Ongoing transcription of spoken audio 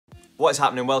What's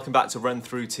happening? Welcome back to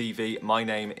RunThrough TV. My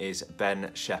name is Ben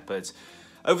Shepherd.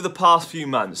 Over the past few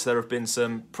months, there have been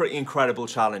some pretty incredible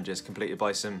challenges completed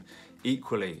by some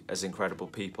equally as incredible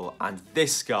people, and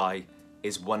this guy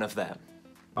is one of them.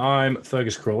 I'm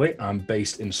Fergus Crawley. I'm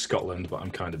based in Scotland, but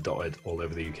I'm kind of dotted all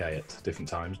over the UK at different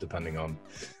times, depending on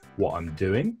what I'm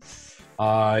doing.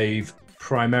 I've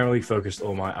primarily focused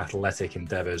all my athletic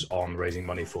endeavours on raising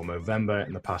money for Movember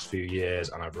in the past few years,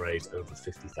 and I've raised over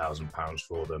 £50,000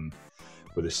 for them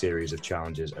with a series of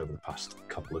challenges over the past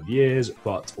couple of years.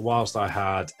 But whilst I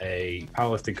had a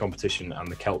powerlifting competition and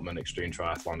the Keltman Extreme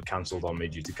Triathlon cancelled on me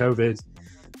due to COVID,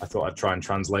 I thought I'd try and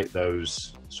translate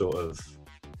those sort of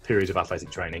periods of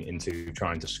athletic training into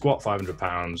trying to squat 500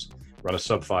 pounds, run a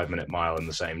sub 5-minute mile in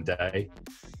the same day,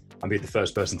 and be the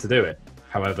first person to do it.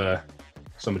 However,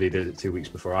 somebody did it 2 weeks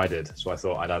before I did, so I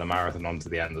thought I'd add a marathon on to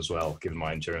the end as well, given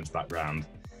my endurance background.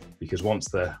 Because once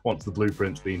the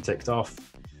blueprint's been ticked off,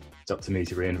 it's up to me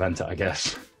to reinvent it, I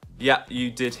guess. Yeah, you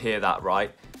did hear that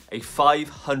right. A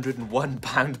 501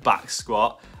 pound back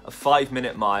squat, a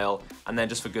 5-minute mile, and then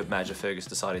just for good measure, Fergus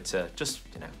decided to just,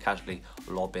 casually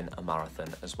lob in a marathon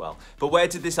as well. But where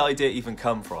did this idea even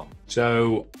come from?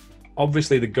 So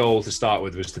obviously the goal to start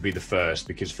with was to be the first,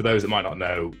 because for those that might not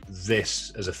know,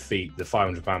 this as a feat, the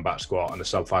 500 pound back squat and the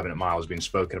sub 5-minute mile has been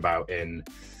spoken about in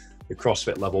the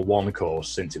CrossFit Level 1 course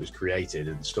since it was created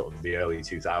in sort of the early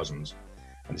 2000s.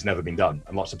 And it's never been done.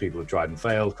 And lots of people have tried and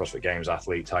failed, CrossFit Games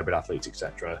athletes, hybrid athletes,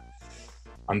 etc.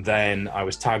 And then I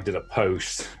was tagged in a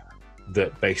post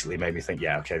that basically made me think,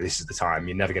 yeah, okay, this is the time.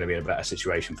 You're never going to be in a better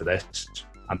situation for this.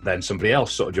 And then somebody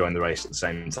else sort of joined the race at the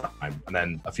same time. And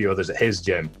then a few others at his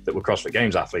gym that were CrossFit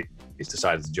Games athletes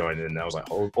decided to join in. And I was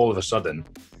like, all of a sudden,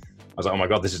 I was like, oh my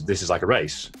God, this is like a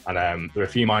race. And there were a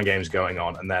few mind games going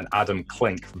on. And then Adam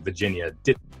Klink from Virginia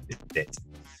did it.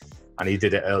 And he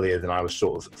did it earlier than I was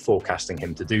sort of forecasting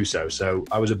him to do so. So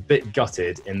I was a bit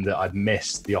gutted in that I'd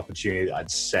missed the opportunity that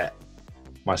I'd set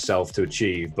myself to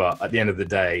achieve. But at the end of the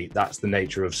day, that's the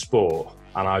nature of sport.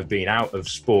 And I've been out of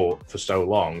sport for so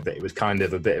long that it was kind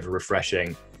of a bit of a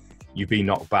refreshing, you've been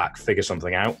knocked back, figure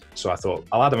something out. So I thought,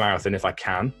 I'll add a marathon if I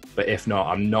can, but if not,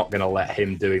 I'm not going to let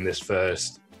him doing this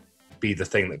first be the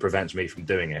thing that prevents me from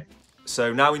doing it.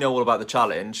 So now we know all about the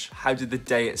challenge. How did the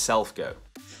day itself go?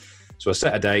 So I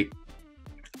set a date,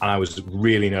 and I was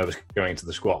really nervous going into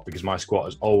the squat because my squat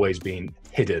has always been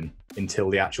hidden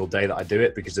until the actual day that I do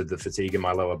it because of the fatigue in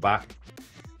my lower back.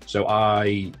 So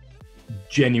I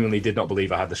genuinely did not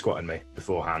believe I had the squat in me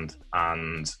beforehand.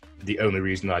 And the only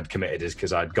reason I'd committed is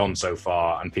because I'd gone so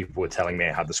far and people were telling me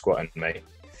I had the squat in me.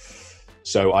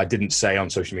 So I didn't say on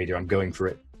social media, I'm going for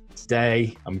it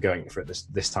today. I'm going for it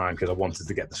this time because I wanted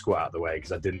to get the squat out of the way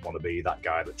because I didn't want to be that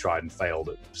guy that tried and failed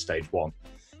at stage 1.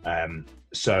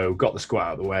 So got the squat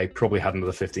out of the way, probably had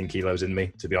another 15 kilos in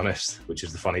me, to be honest, which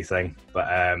is the funny thing. But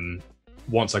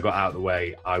once I got out of the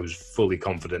way, I was fully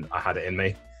confident I had it in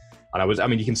me.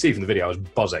 And you can see from the video, I was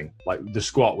buzzing. Like, the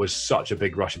squat was such a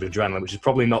big rush of adrenaline, which is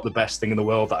probably not the best thing in the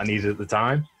world that I needed at the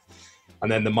time. And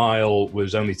then the mile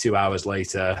was only 2 hours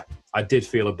later. I did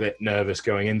feel a bit nervous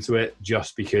going into it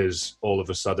just because all of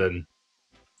a sudden,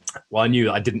 well, I knew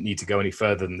that I didn't need to go any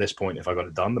further than this point if I got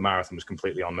it done. The marathon was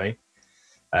completely on me.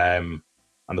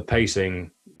 And the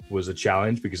pacing was a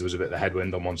challenge because there was a bit of a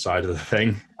headwind on one side of the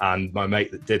thing. And my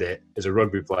mate that did it is a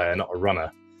rugby player, not a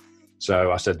runner.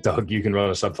 So I said, Doug, you can run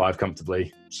a sub 5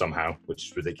 comfortably somehow, which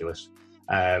is ridiculous.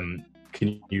 Can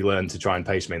you learn to try and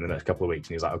pace me in the next couple of weeks?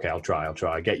 And he's like, okay, I'll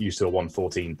try. Get used to a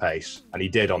 1:14 pace. And he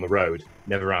did on the road,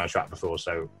 never ran a track before.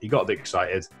 So he got a bit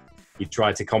excited. He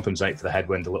tried to compensate for the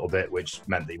headwind a little bit, which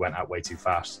meant that he went out way too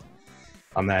fast.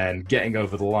 And then getting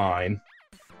over the line,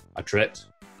 I tripped,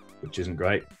 which isn't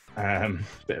great.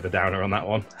 Bit of a downer on that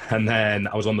one. And then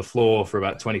I was on the floor for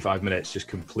about 25 minutes, just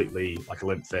completely like a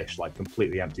limp fish, like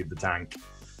completely emptied the tank.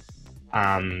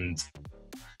 And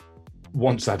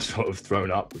once I'd sort of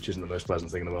thrown up, which isn't the most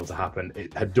pleasant thing in the world to happen,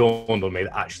 it had dawned on me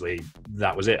that actually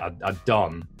that was it. I'd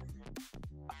done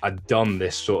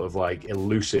this sort of like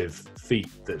elusive feat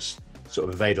that's sort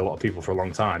of evaded a lot of people for a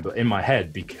long time. But in my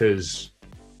head, because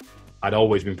I'd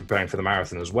always been preparing for the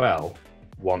marathon as well,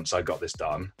 once I got this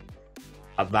done,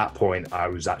 at that point, I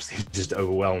was actually just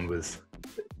overwhelmed with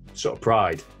sort of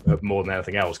pride more than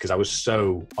anything else because I was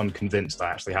so unconvinced I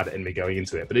actually had it in me going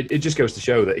into it. But it just goes to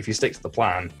show that if you stick to the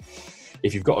plan,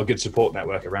 if you've got a good support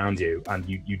network around you and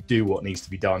you do what needs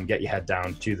to be done, get your head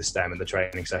down, chew the stem in the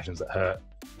training sessions that hurt,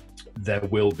 there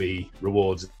will be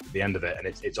rewards at the end of it. And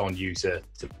it's on you to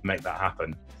make that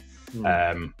happen.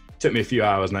 Took me a few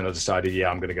hours and then I decided, yeah,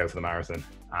 I'm going to go for the marathon.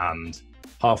 And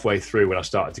halfway through when I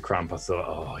started to cramp, I thought,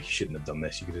 oh, you shouldn't have done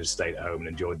this. You could have just stayed at home and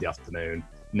enjoyed the afternoon.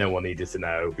 no one needed to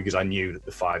know, because I knew that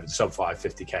the sub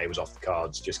 550k was off the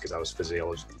cards just because I was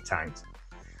physiologically tanked.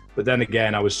 But then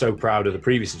again, I was so proud of the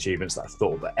previous achievements that I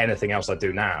thought that anything else I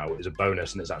do now is a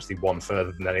bonus, and it's actually one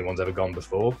further than anyone's ever gone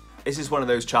before. This is one of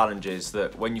those challenges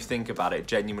that when you think about it,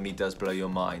 genuinely does blow your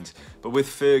mind. But with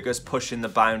Fergus pushing the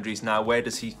boundaries now, where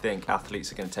does he think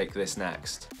athletes are going to take this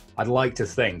next? I'd like to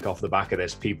think off the back of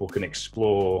this, people can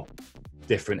explore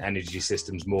different energy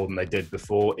systems more than they did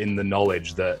before, in the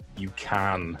knowledge that you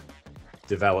can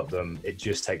develop them. It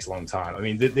just takes a long time. I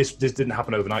mean, this didn't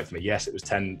happen overnight for me. Yes, it was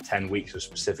 10 weeks of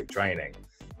specific training.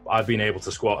 But I've been able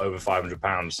to squat over 500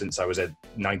 pounds since I was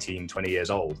 19, 20 years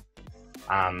old.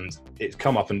 And it's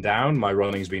come up and down. My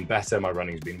running's been better, my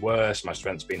running's been worse, my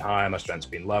strength's been higher, my strength's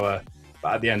been lower.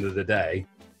 But at the end of the day,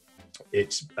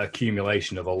 it's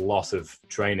accumulation of a lot of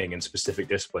training in specific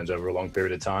disciplines over a long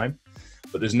period of time.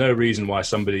 But there's no reason why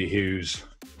somebody who's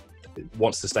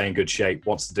wants to stay in good shape,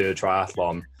 wants to do a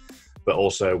triathlon, but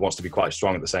also wants to be quite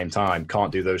strong at the same time,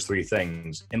 can't do those three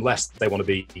things unless they want to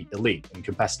be elite and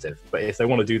competitive. But if they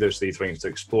want to do those three things to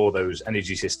explore those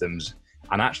energy systems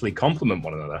and actually complement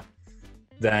one another,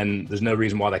 then there's no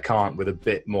reason why they can't, with a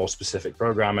bit more specific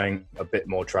programming, a bit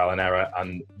more trial and error,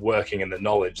 and working in the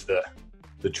knowledge that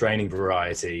the training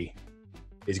variety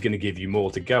is going to give you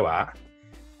more to go at,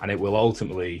 and it will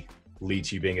ultimately lead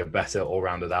to you being a better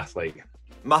all-rounded athlete.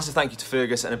 Massive thank you to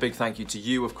Fergus, and a big thank you to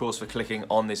you, of course, for clicking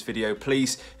on this video.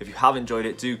 Please, if you have enjoyed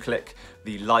it, do click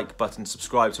the like button,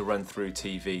 subscribe to RunThrough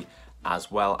TV as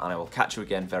well, and I will catch you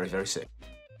again very, very soon.